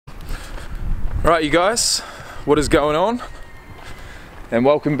Right, you guys, what is going on? And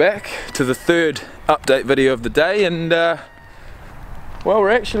welcome back to the third update video of the day. And well, we're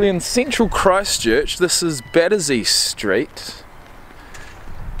actually in central Christchurch. This is Battersea Street,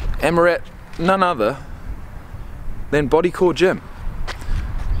 and we're at none other than Bodycore Gym,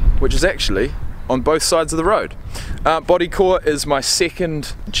 which is actually on both sides of the road. Bodycore is my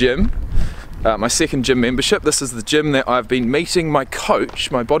second gym. My second gym membership. This is the gym that I've been meeting my coach,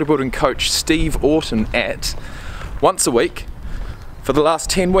 my bodybuilding coach Steve Orton, at once a week for the last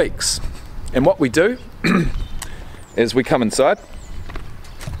 10 weeks. And what we do is we come inside.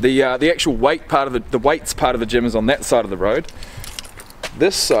 The actual weight part of the weights part of the gym is on that side of the road.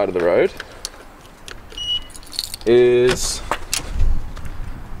 This side of the road is,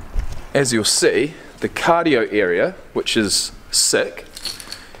 as you'll see, the cardio area, which is sick,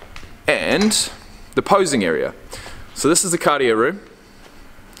 and the posing area. So this is the cardio room.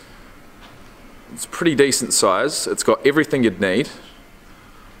 It's pretty decent size. It's got everything you'd need,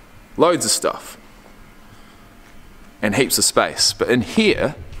 loads of stuff, and heaps of space. But in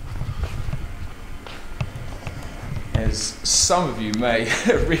here, as some of you may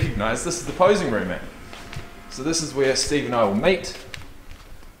recognize, this is the posing room, man. So this is where Steve and I will meet.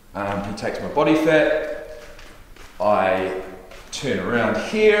 He takes my body fat. I turn around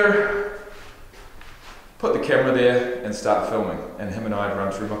here, put the camera there, and start filming. And him and I run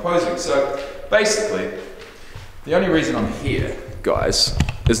through my posing. So basically, the only reason I'm here, guys,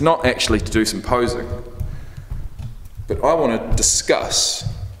 is not actually to do some posing, but I want to discuss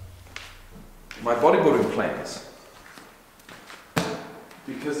my bodybuilding plans.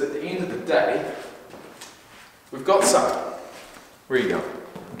 Because at the end of the day, we've got some. Where are you going?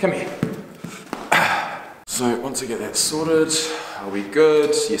 Come here. So once I get that sorted, are we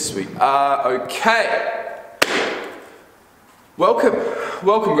good? Yes, we are. Okay. Welcome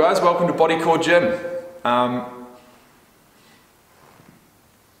guys, welcome to Bodycore Gym.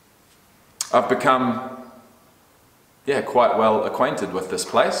 I've become, quite well acquainted with this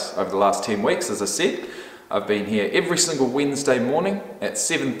place over the last 10 weeks, as I said. I've been here every single Wednesday morning at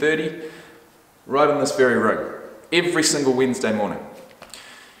 7:30, right in this very room. Every single Wednesday morning.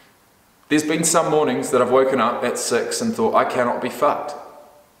 There's been some mornings that I've woken up at 6 and thought, I cannot be fucked.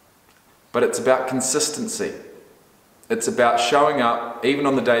 But it's about consistency. It's about showing up even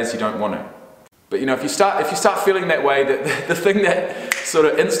on the days you don't want to. But you know, if you start feeling that way, that the thing that sort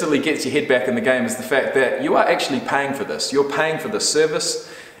of instantly gets your head back in the game is the fact that you are actually paying for this. You're paying for the service,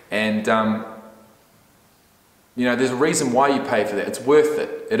 and you know, there's a reason why you pay for that. It's worth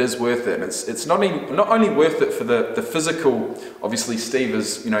it. It is worth it. And it's not only worth it for the physical. Obviously, Steve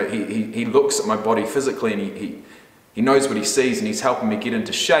is, you know, he looks at my body physically and he knows what he sees and he's helping me get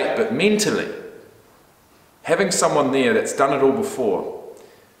into shape. But mentally, having someone there that's done it all before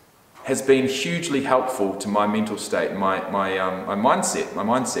has been hugely helpful to my mental state, my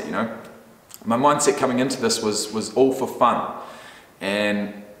mindset. You know, my mindset coming into this was all for fun.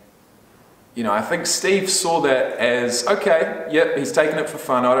 And you know, I think Steve saw that as, okay, yep, he's taking it for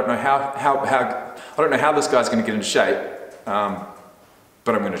fun. I don't know how this guy's going to get into shape,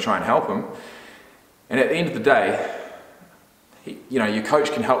 but I'm going to try and help him. And at the end of the day, you know, your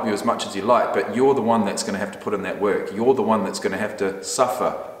coach can help you as much as you like, but you're the one that's going to have to put in that work. You're the one that's going to have to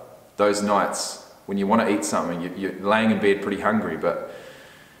suffer those nights when you want to eat something. You're laying in bed pretty hungry, but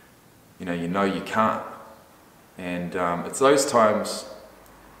you know you can't. And it's those times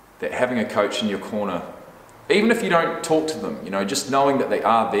that having a coach in your corner, even if you don't talk to them, you know, just knowing that they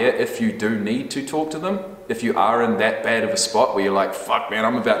are there if you do need to talk to them, if you are in that bad of a spot where you're like, fuck man,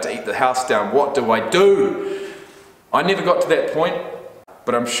 I'm about to eat the house down, what do I do? I never got to that point,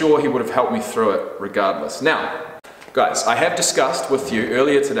 but I'm sure he would have helped me through it regardless. Now, guys, I have discussed with you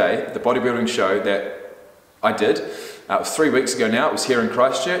earlier today the bodybuilding show that I did. It was 3 weeks ago now. It was here in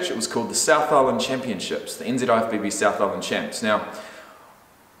Christchurch. It was called the South Island Championships, the NZIFBB South Island Champs. Now,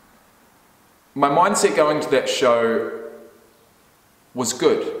 my mindset going to that show was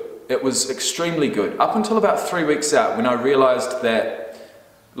good. It was extremely good. Up until about 3 weeks out, when I realized that,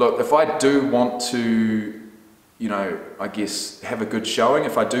 look, if I do want to, you know, I guess have a good showing,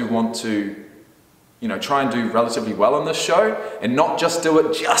 if I do want to, you know, try and do relatively well on this show and not just do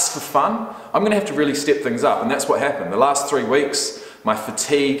it just for fun, I'm going to have to really step things up. And that's what happened. The last 3 weeks, my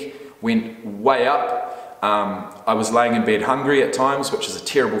fatigue went way up. I was laying in bed hungry at times, which is a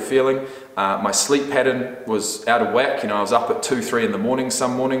terrible feeling. My sleep pattern was out of whack. You know, I was up at 2, 3 in the morning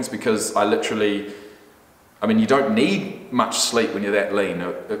some mornings because I mean, you don't need much sleep when you're that lean.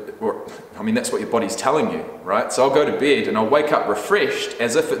 I mean, that's what your body's telling you, right? So I'll go to bed and I'll wake up refreshed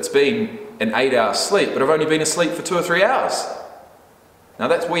as if it's been an 8-hour sleep, but I've only been asleep for 2 or 3 hours. Now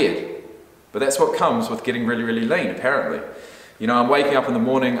that's weird. But that's what comes with getting really, really lean, apparently. You know, I'm waking up in the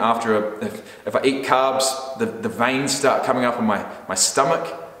morning after, if I eat carbs, the veins start coming up on my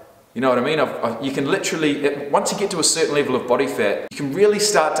stomach. You know what I mean? You can literally, once you get to a certain level of body fat, you can really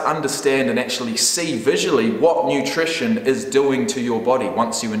start to understand and actually see visually what nutrition is doing to your body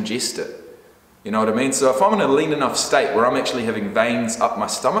once you ingest it. You know what I mean? So if I'm in a lean enough state where I'm actually having veins up my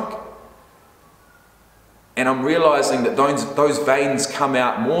stomach, and I'm realizing that those veins come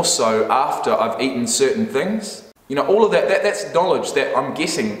out more so after I've eaten certain things, you know, all of that's knowledge that I'm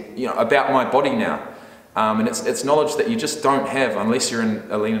getting, you know, about my body now. And it's knowledge that you just don't have unless you're in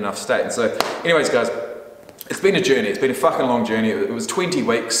a lean enough state. And so, anyways guys, it's been a journey. It's been a fucking long journey. It was 20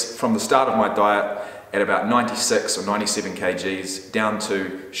 weeks from the start of my diet at about 96 or 97 kgs down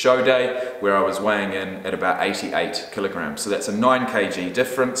to show day where I was weighing in at about 88 kilograms. So that's a 9 kg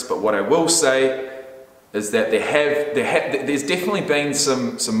difference. But what I will say is that there's definitely been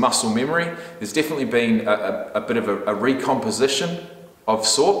some muscle memory. There's definitely been a bit of a recomposition of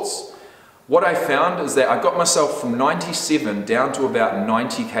sorts. What I found is that I got myself from 97 down to about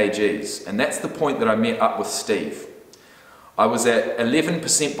 90 kgs, and that's the point that I met up with Steve. I was at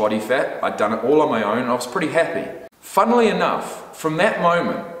 11% body fat. I'd done it all on my own. I was pretty happy. Funnily enough, from that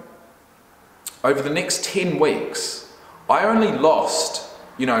moment, over the next 10 weeks, I only lost,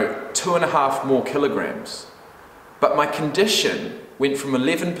 you know, 2.5 more kilograms. But my condition went from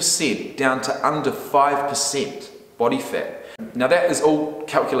 11% down to under 5% body fat. Now that is all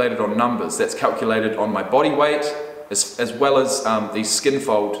calculated on numbers. That's calculated on my body weight, as well as these skin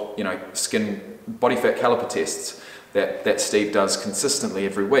fold, you know, skin body fat caliper tests that Steve does consistently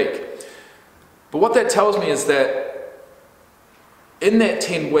every week. But what that tells me is that in that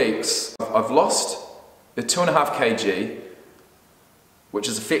 10 weeks, I've lost the 2.5 kg, which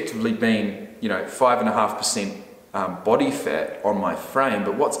has effectively been, you know, 5.5% body fat on my frame.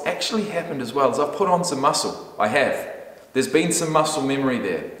 But what's actually happened as well is I've put on some muscle. I have. There's been some muscle memory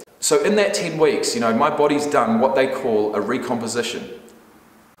there. So in that 10 weeks, you know, my body's done what they call a recomposition.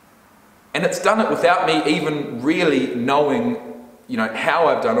 And it's done it without me even really knowing, you know, how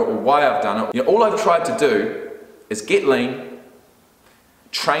I've done it or why I've done it. You know, all I've tried to do is get lean,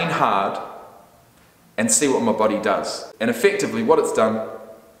 train hard, and see what my body does. And effectively what it's done,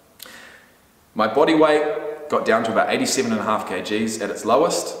 my body weight got down to about 87.5 kgs at its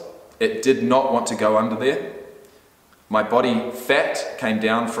lowest. It did not want to go under there. My body fat came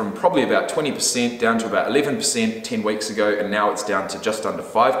down from probably about 20% down to about 11% 10 weeks ago, and now it's down to just under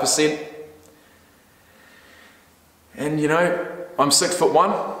 5%. And you know, I'm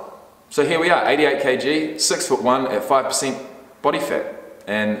 6'1", so here we are, 88 kg, 6'1" at 5% body fat.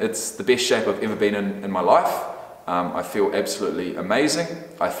 And it's the best shape I've ever been in my life. I feel absolutely amazing.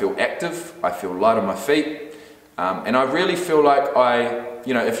 I feel active. I feel light on my feet. And I really feel like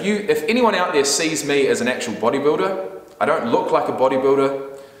you know, if anyone out there sees me as an actual bodybuilder, I don't look like a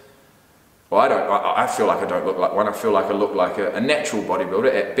bodybuilder. Well, I feel like I don't look like one. I feel like I look like a natural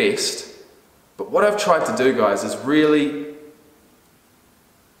bodybuilder at best. But what I've tried to do, guys, is really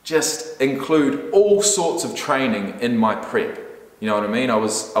just include all sorts of training in my prep. You know what I mean? I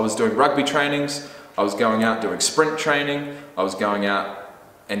was doing rugby trainings. I was going out doing sprint training. I was going out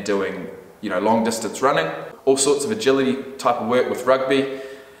and doing, you know, long distance running, all sorts of agility type of work with rugby.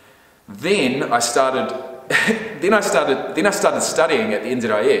 Then I started studying at the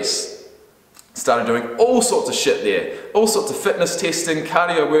NZIS. Started doing all sorts of shit there. All sorts of fitness testing,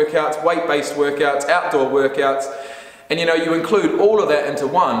 cardio workouts, weight-based workouts, outdoor workouts. And you know, you include all of that into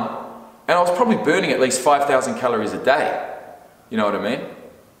one, and I was probably burning at least 5,000 calories a day. You know what I mean?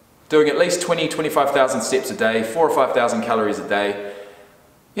 Doing at least 25,000 steps a day, 4,000 or 5,000 calories a day.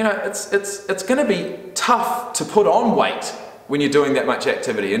 You know, it's going to be tough to put on weight when you're doing that much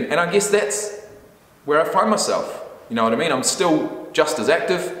activity. And I guess that's where I find myself. You know what I mean? I'm still just as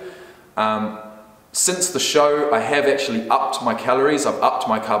active. Since the show, I have actually upped my calories. I've upped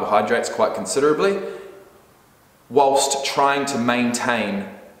my carbohydrates quite considerably, whilst trying to maintain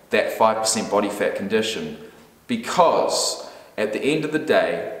that 5% body fat condition, because at the end of the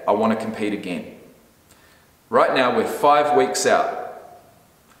day, I want to compete again. Right now, we're 5 weeks out,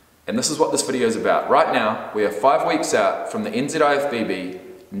 and this is what this video is about. Right now, we are 5 weeks out from the NZIFBB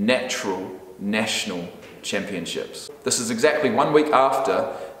Natural National Championships. This is exactly 1 week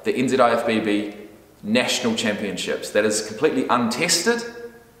after the NZIFBB National Championships. That is completely untested.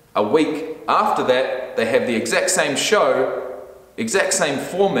 A week after that, they have the exact same show, exact same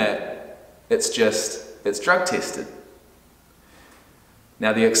format, it's drug tested.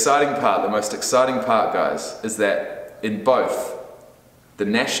 Now the exciting part, the most exciting part, guys, is that in both the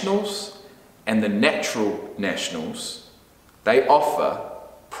Nationals and the Natural Nationals, they offer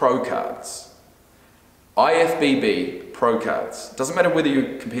pro cards. IFBB pro cards. Doesn't matter whether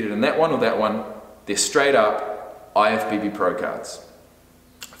you competed in that one or that one, they're straight up IFBB pro cards.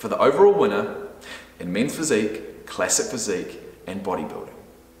 For the overall winner in men's physique, classic physique, and bodybuilding.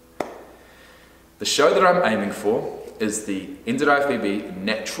 The show that I'm aiming for is the NZIFBB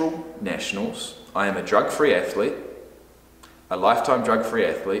Natural Nationals. I am a drug-free athlete, a lifetime drug-free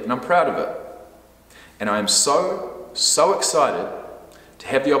athlete, and I'm proud of it. And I am so excited to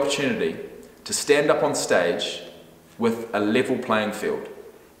have the opportunity to stand up on stage with a level playing field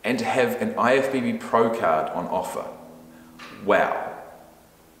and to have an IFBB Pro card on offer. Wow.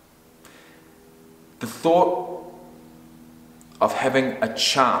 The thought of having a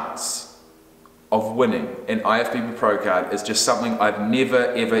chance of winning an IFBB Pro card is just something I've never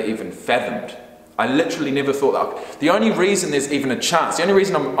ever even fathomed. I literally never thought that. The only reason there's even a chance, the only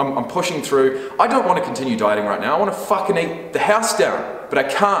reason I'm pushing through, I don't want to continue dieting right now. I want to fucking eat the house down, but I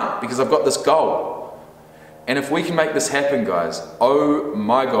can't because I've got this goal. And if we can make this happen, guys, oh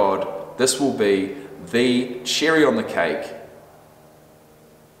my God, this will be the cherry on the cake.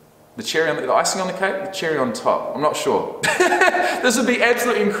 The icing on the cake? The cherry on top. I'm not sure. This would be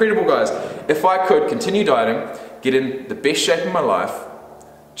absolutely incredible, guys. If I could continue dieting, get in the best shape of my life,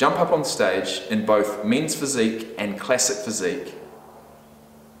 jump up on stage in both men's physique and classic physique,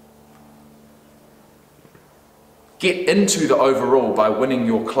 get into the overall by winning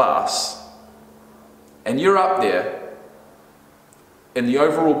your class, and you're up there in the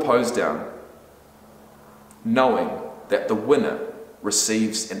overall pose down, knowing that the winner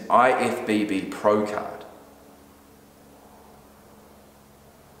receives an IFBB Pro card.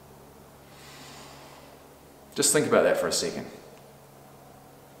 Just think about that for a second.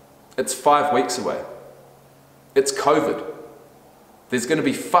 It's 5 weeks away. It's COVID. There's going to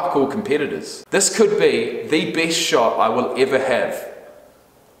be fuck all competitors. This could be the best shot I will ever have.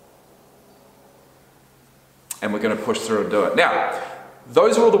 And we're going to push through and do it. Now,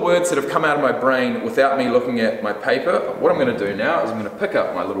 those are all the words that have come out of my brain without me looking at my paper. What I'm going to do now is I'm going to pick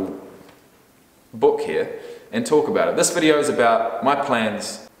up my little book here and talk about it. This video is about my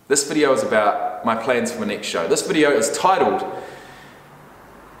plans. This video is about my plans for my next show. This video is titled,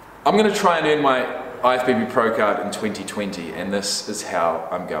 I'm going to try and earn my IFBB Pro card in 2020, and this is how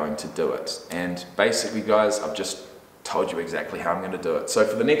I'm going to do it. And basically, guys, I've just told you exactly how I'm going to do it. So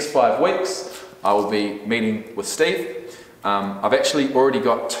for the next 5 weeks, I will be meeting with Steve. I've actually already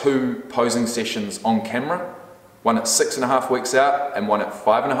got 2 posing sessions on camera, one at 6.5 weeks out and one at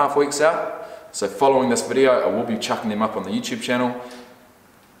 5.5 weeks out. So following this video, I will be chucking them up on the YouTube channel.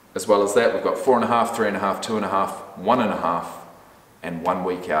 As well as that, we've got 4.5, 3.5, 2.5, 1.5, and 1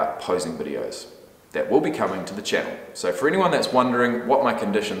 week out posing videos that will be coming to the channel. So for anyone that's wondering what my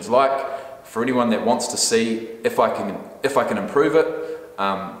condition's like, for anyone that wants to see if I can improve it,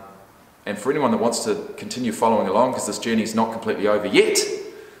 and for anyone that wants to continue following along, because this journey is not completely over yet,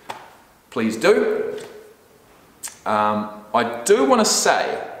 please do. I do want to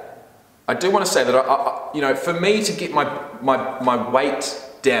say that you know, for me to get my weight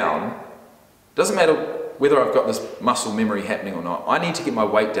down, doesn't matter whether I've got this muscle memory happening or not, I need to get my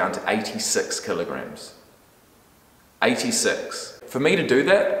weight down to 86 kilograms. 86. For me to do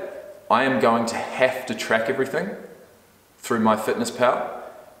that, I am going to have to track everything through MyFitnessPal.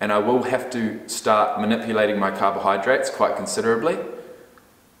 And I will have to start manipulating my carbohydrates quite considerably,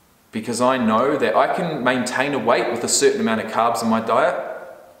 because I know that I can maintain a weight with a certain amount of carbs in my diet,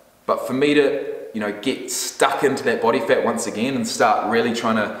 but for me to, you know, get stuck into that body fat once again and start really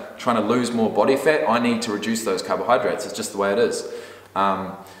trying to lose more body fat, I need to reduce those carbohydrates. It's just the way it is.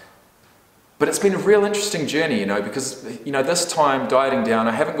 But it's been a real interesting journey, you know, because, you know, this time dieting down,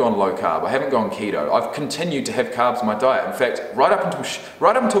 I haven't gone low carb, I haven't gone keto. I've continued to have carbs in my diet. In fact, right up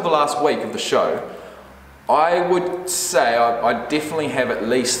until the last week of the show, I would say I definitely have at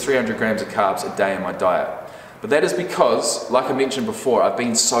least 300 grams of carbs a day in my diet. But that is because, like I mentioned before, I've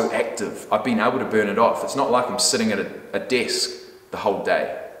been so active. I've been able to burn it off. It's not like I'm sitting at a desk the whole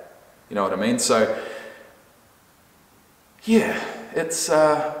day. You know what I mean? So, yeah, it's...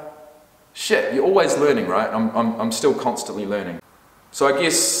 shit, you're always learning, right? I'm still constantly learning. So I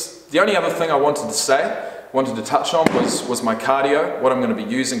guess the only other thing I wanted to touch on was my cardio, what I'm going to be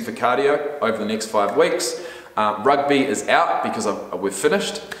using for cardio over the next 5 weeks. Rugby is out because we've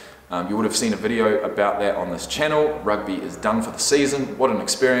finished. You would have seen a video about that on this channel. Rugby is done for the season. What an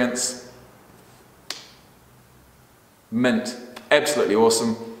experience. Mint. Absolutely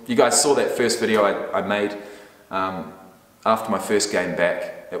awesome. You guys saw that first video I made after my first game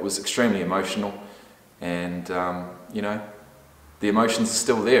back. It was extremely emotional, and you know, the emotions are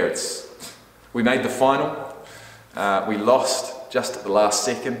still there. We made the final, we lost, just at the last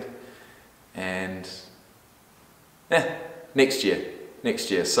second, and next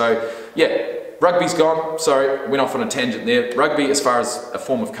year. So yeah, rugby's gone. Sorry, went off on a tangent there. Rugby, as far as a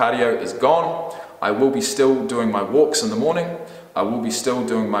form of cardio, is gone. I will be still doing my walks in the morning. I will be still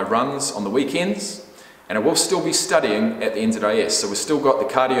doing my runs on the weekends, and I will still be studying at the NZIS. So we've still got the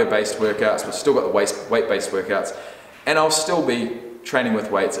cardio-based workouts, we've still got the weight-based workouts, and I'll still be training with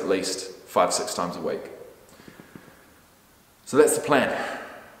weights at least 5-6 times a week. So that's the plan.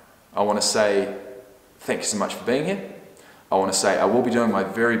 I want to say thank you so much for being here. I want to say I will be doing my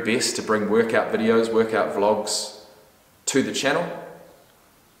very best to bring workout videos, workout vlogs to the channel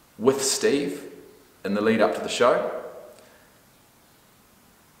with Steve in the lead up to the show.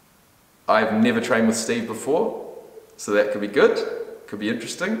 I've never trained with Steve before, so that could be good, could be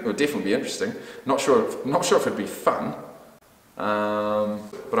interesting. It would definitely be interesting. Not sure if it'd be fun, but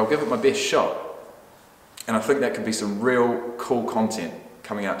I'll give it my best shot. And I think that could be some real cool content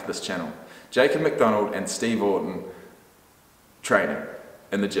coming out to this channel. Jacob McDonald and Steve Orton training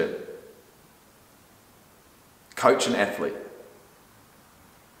in the gym. Coach and athlete.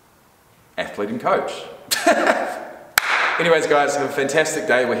 Athlete and coach. Anyways guys, have a fantastic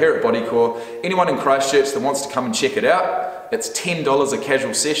day. We're here at Bodycore. Anyone in Christchurch that wants to come and check it out, it's $10 a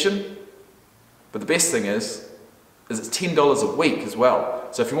casual session. But the best thing is it's $10 a week as well.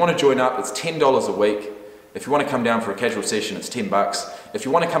 So if you want to join up, it's $10 a week. If you want to come down for a casual session, it's $10. If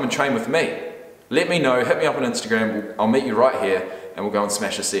you want to come and train with me, let me know, hit me up on Instagram, I'll meet you right here and we'll go and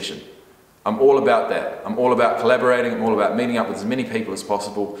smash a session. I'm all about that. I'm all about collaborating, I'm all about meeting up with as many people as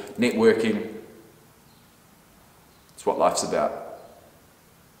possible, networking. It's what life's about.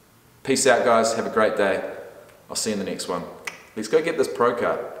 Peace out guys, have a great day. I'll see you in the next one. Let's go get this pro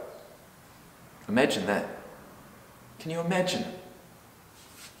card. Imagine that. Can you imagine?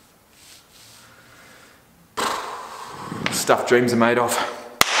 Stuff dreams are made of.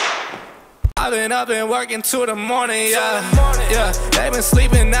 I've been up and working till the morning, yeah. They been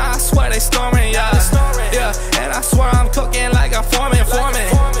sleeping now, I swear they storming, yeah. And I swear I'm cooking like a foreman.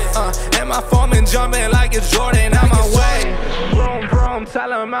 And my foreman jumping like it's Jordan out my way. Vroom, vroom,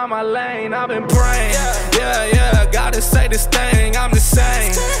 tell him out my lane, I've been praying, yeah. Gotta say this thing.